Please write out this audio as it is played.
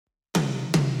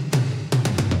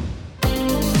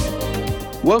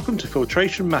Welcome to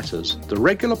Filtration Matters, the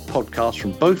regular podcast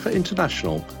from BOFA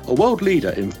International, a world leader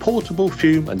in portable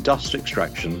fume and dust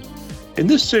extraction. In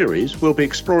this series, we'll be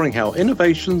exploring how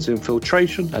innovations in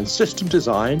filtration and system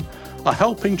design are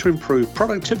helping to improve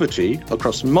productivity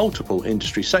across multiple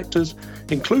industry sectors,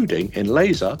 including in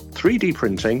laser, 3D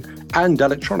printing, and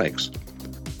electronics.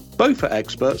 BOFA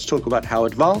experts talk about how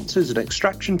advances in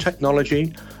extraction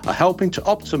technology are helping to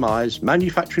optimize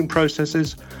manufacturing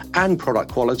processes and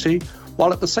product quality,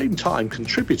 while at the same time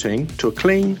contributing to a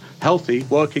clean, healthy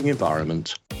working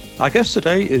environment. Our guest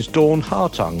today is Dawn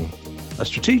Hartung, a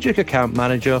strategic account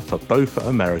manager for BOFA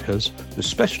Americas with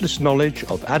specialist knowledge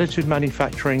of additive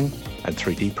manufacturing and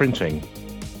 3D printing.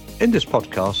 In this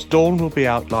podcast, Dawn will be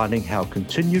outlining how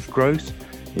continued growth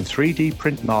in 3D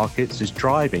print markets is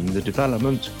driving the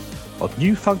development of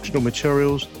new functional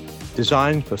materials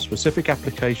designed for specific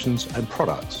applications and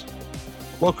products.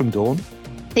 Welcome, Dawn.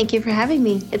 Thank you for having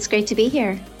me. It's great to be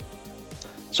here.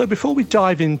 So before we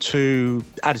dive into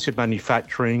additive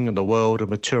manufacturing and the world of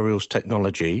materials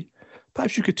technology,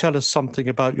 perhaps you could tell us something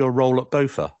about your role at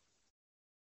BOFA.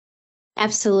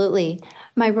 Absolutely.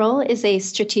 My role is a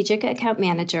strategic account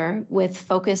manager with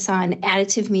focus on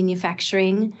additive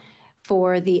manufacturing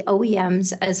for the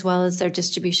OEMs as well as their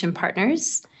distribution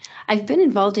partners. I've been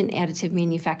involved in additive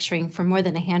manufacturing for more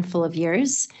than a handful of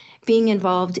years, being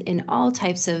involved in all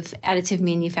types of additive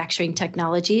manufacturing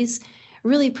technologies,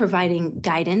 really providing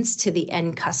guidance to the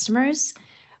end customers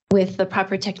with the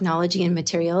proper technology and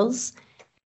materials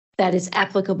that is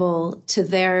applicable to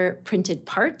their printed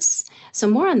parts. So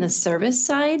more on the service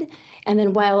side, and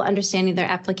then while understanding their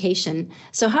application.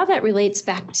 So how that relates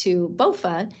back to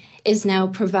BOFA is now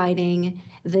providing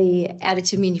the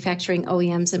additive manufacturing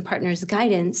OEMs and partners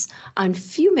guidance on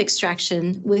fume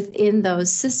extraction within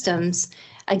those systems.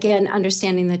 Again,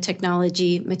 understanding the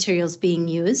technology, materials being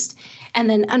used, and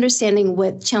then understanding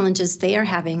what challenges they are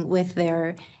having with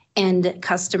their end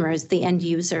customers, the end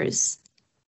users.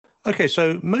 Okay,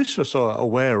 so most of us are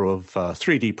aware of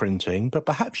 3D printing, but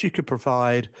perhaps you could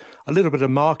provide a little bit of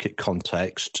market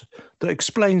context that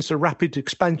explains the rapid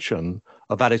expansion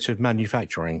of additive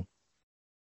manufacturing.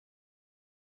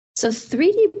 So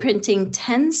 3D printing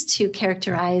tends to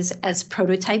characterize as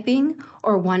prototyping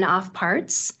or one-off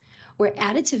parts, where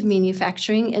additive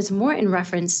manufacturing is more in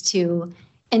reference to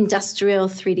industrial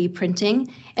 3D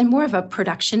printing and more of a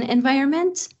production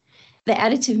environment. The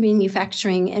additive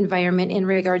manufacturing environment in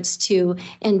regards to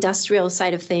industrial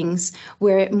side of things,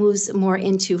 where it moves more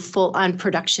into full-on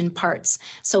production parts,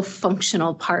 so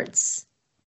functional parts.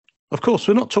 Of course,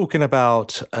 we're not talking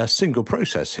about a single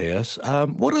process here.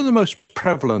 What are the most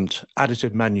prevalent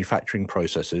additive manufacturing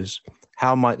processes?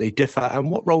 How might they differ? And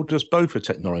what role does BOFA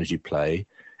technology play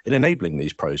in enabling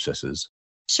these processes?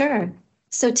 Sure.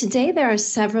 So today there are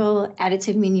several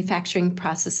additive manufacturing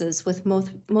processes with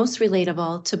most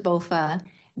relatable to BOFA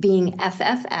being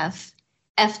FFF,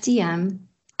 FDM,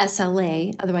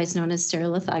 SLA, otherwise known as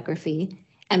stereolithography,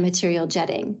 and material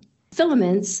jetting.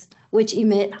 Filaments, which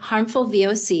emit harmful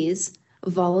VOCs,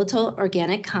 volatile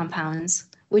organic compounds,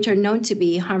 which are known to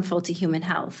be harmful to human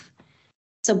health.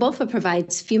 So BOFA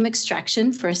provides fume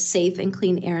extraction for a safe and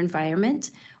clean air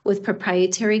environment with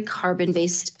proprietary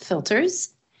carbon-based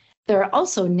filters. There are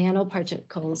also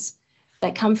nanoparticles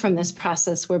that come from this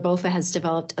process where BOFA has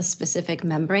developed a specific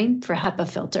membrane for HEPA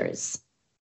filters.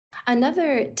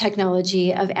 Another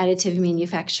technology of additive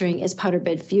manufacturing is powder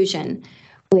bed fusion,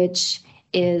 which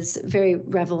is very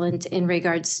relevant in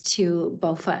regards to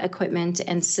BOFA equipment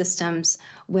and systems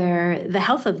where the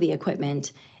health of the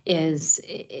equipment is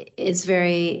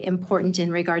very important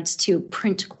in regards to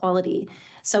print quality.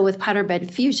 So with powder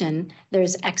bed fusion,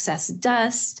 there's excess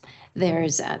dust,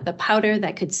 there's the powder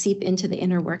that could seep into the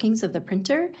inner workings of the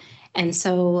printer. And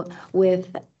so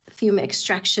with fume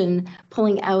extraction,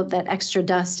 pulling out that extra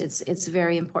dust, it's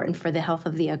very important for the health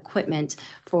of the equipment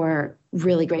for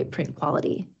really great print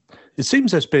quality. It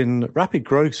seems there's been rapid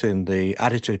growth in the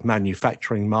additive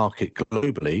manufacturing market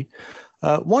globally.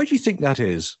 Why do you think that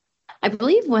is? I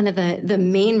believe one of the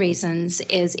main reasons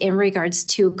is in regards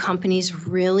to companies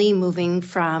really moving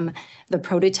from the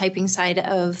prototyping side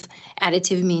of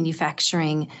additive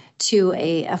manufacturing to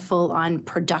a full-on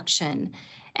production.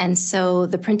 And so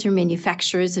the printer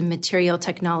manufacturers and material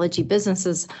technology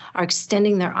businesses are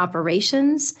extending their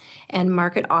operations and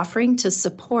market offering to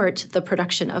support the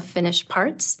production of finished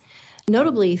parts,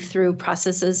 notably through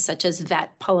processes such as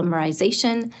vat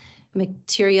polymerization,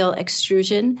 material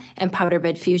extrusion, and powder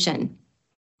bed fusion.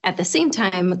 At the same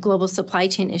time, global supply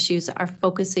chain issues are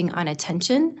focusing on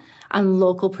attention on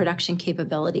local production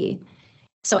capability.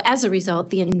 So as a result,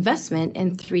 the investment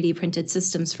in 3D printed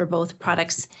systems for both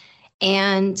products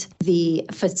and the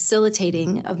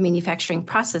facilitating of manufacturing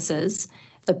processes.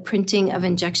 The printing of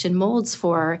injection molds,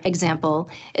 for example,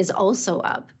 is also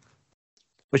up.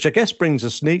 Which I guess brings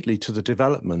us neatly to the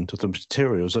development of the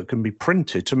materials that can be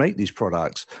printed to make these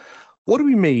products. What do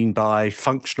we mean by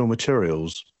functional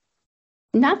materials?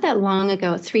 Not that long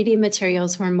ago, 3D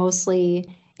materials were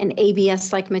mostly an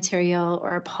ABS-like material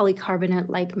or a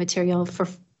polycarbonate-like material for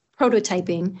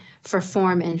prototyping for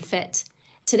form and fit.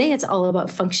 Today, it's all about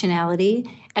functionality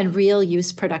and real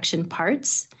use production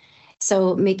parts.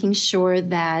 So making sure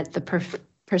that the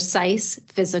precise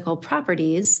physical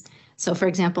properties, so for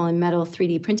example, in metal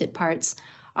 3D printed parts,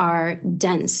 are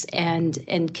dense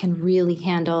and can really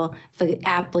handle the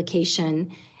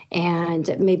application,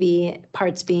 and maybe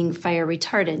parts being fire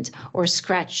retardant or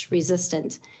scratch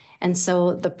resistant. And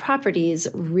so the properties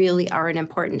really are an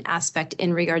important aspect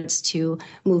in regards to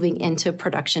moving into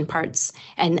production parts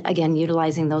and, again,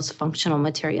 utilizing those functional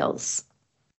materials.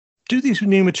 Do these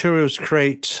new materials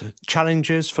create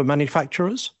challenges for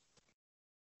manufacturers?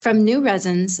 From new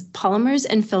resins, polymers,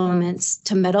 and filaments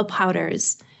to metal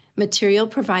powders, material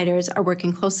providers are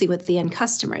working closely with the end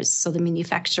customers, so the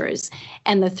manufacturers,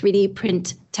 and the 3D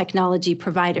print technology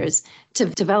providers to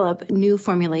develop new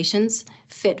formulations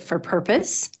fit for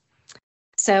purpose.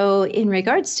 So in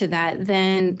regards to that,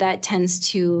 then that tends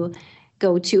to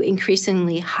go to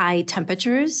increasingly high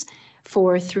temperatures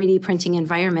for 3D printing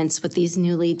environments with these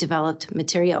newly developed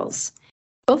materials.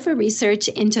 BOFA research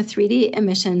into 3D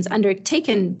emissions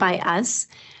undertaken by us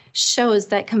shows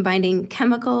that combining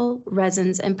chemical,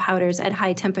 resins, and powders at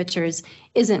high temperatures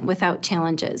isn't without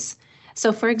challenges.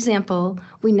 So for example,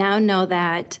 we now know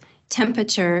that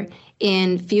temperature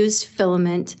in fused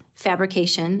filament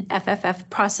fabrication, FFF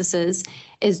processes,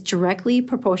 is directly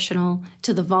proportional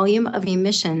to the volume of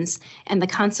emissions and the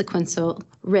consequential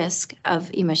risk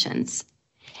of emissions.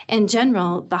 In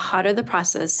general, the hotter the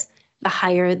process, the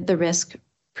higher the risk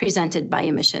presented by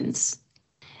emissions.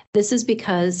 This is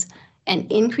because an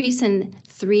increase in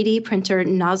 3D printer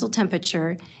nozzle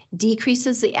temperature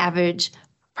decreases the average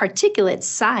particulate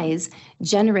size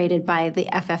generated by the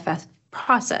FFF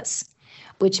process,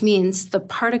 which means the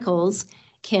particles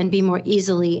can be more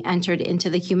easily entered into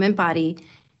the human body,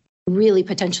 really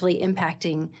potentially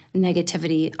impacting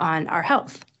negativity on our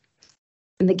health.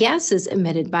 And the gases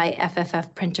emitted by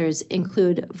FFF printers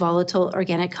include volatile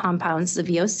organic compounds, the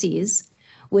VOCs,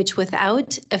 which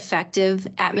without effective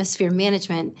atmosphere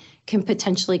management can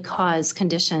potentially cause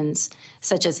conditions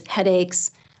such as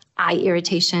headaches, eye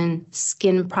irritation,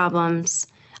 skin problems,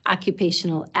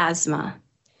 occupational asthma.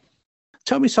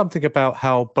 Tell me something about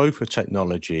how BOFA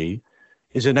technology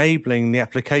is enabling the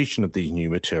application of these new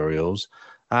materials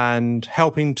and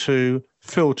helping to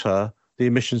filter the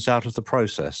emissions out of the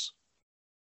process.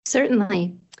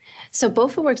 Certainly. So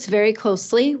BOFA works very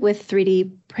closely with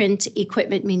 3D print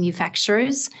equipment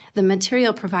manufacturers, the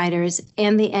material providers,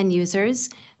 and the end users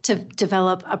to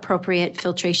develop appropriate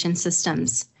filtration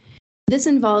systems. This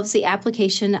involves the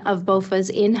application of BOFA's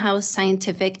in-house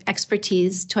scientific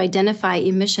expertise to identify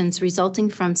emissions resulting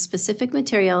from specific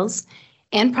materials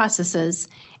and processes,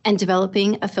 and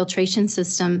developing a filtration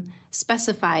system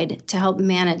specified to help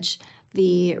manage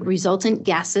the resultant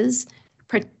gases,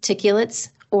 particulates,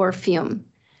 or fume.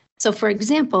 So for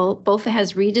example, BOFA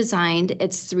has redesigned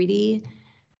its 3D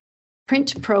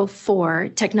Print Pro 4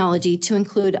 technology to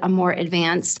include a more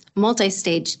advanced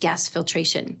multi-stage gas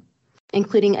filtration,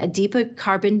 including a deeper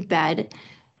carbon bed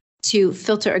to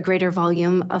filter a greater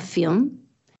volume of fume.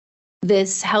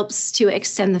 This helps to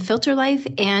extend the filter life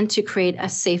and to create a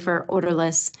safer,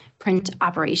 odorless print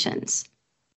operations.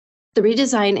 The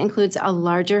redesign includes a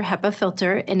larger HEPA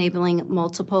filter, enabling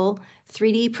multiple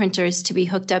 3D printers to be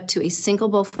hooked up to a single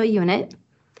BOFA unit,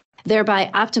 thereby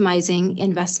optimizing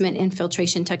investment in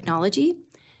filtration technology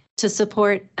to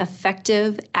support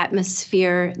effective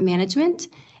atmosphere management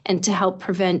and to help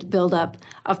prevent buildup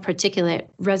of particulate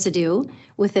residue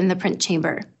within the print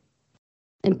chamber.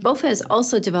 And BOFA has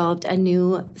also developed a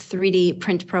new 3D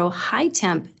Print Pro high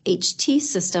temp HT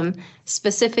system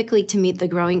specifically to meet the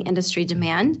growing industry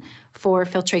demand for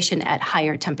filtration at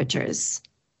higher temperatures.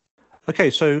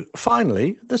 Okay, so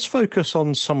finally, let's focus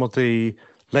on some of the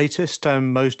latest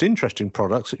and most interesting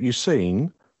products that you've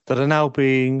seen that are now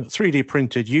being 3D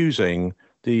printed using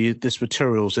this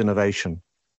materials innovation.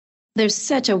 There's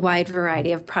such a wide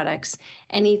variety of products,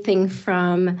 anything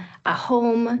from a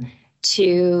home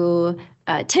to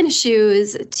tennis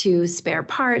shoes to spare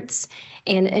parts,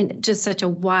 and just such a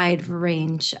wide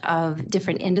range of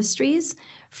different industries,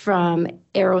 from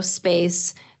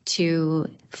aerospace to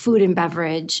food and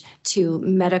beverage to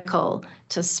medical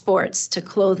to sports to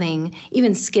clothing,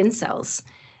 even skin cells.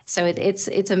 So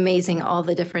it's amazing all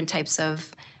the different types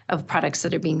of products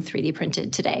that are being 3D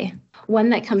printed today. One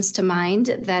that comes to mind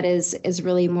that is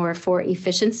really more for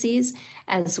efficiencies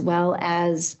as well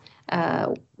as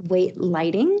weight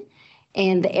lighting.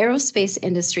 And the aerospace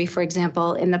industry, for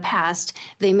example, in the past,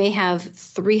 they may have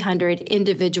 300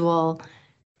 individual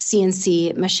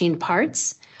CNC machine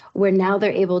parts, where now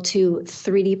they're able to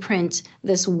 3D print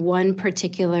this one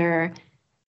particular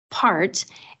part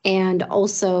and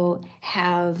also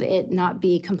have it not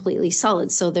be completely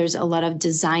solid. So there's a lot of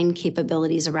design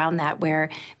capabilities around that,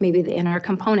 where maybe the inner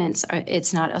components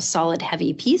it's not a solid,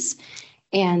 heavy piece.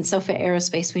 And so for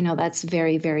aerospace, we know that's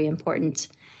very, very important.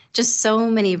 Just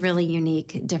so many really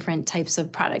unique different types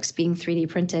of products being 3D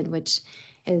printed, which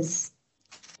is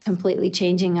completely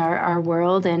changing our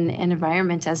world and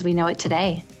environment as we know it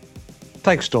today.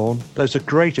 Thanks, Dawn. Those are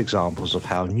great examples of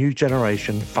how new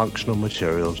generation functional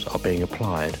materials are being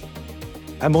applied.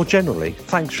 And more generally,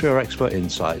 thanks for your expert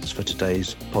insights for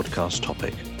today's podcast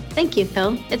topic. Thank you,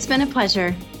 Phil. It's been a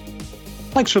pleasure.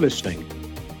 Thanks for listening.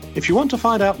 If you want to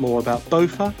find out more about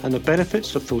BOFA and the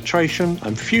benefits of filtration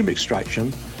and fume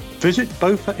extraction, visit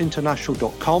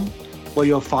bofainternational.com, where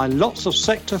you'll find lots of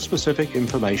sector-specific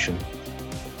information.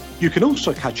 You can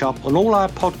also catch up on all our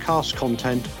podcast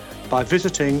content by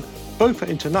visiting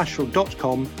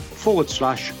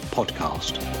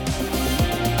bofainternational.com/podcast.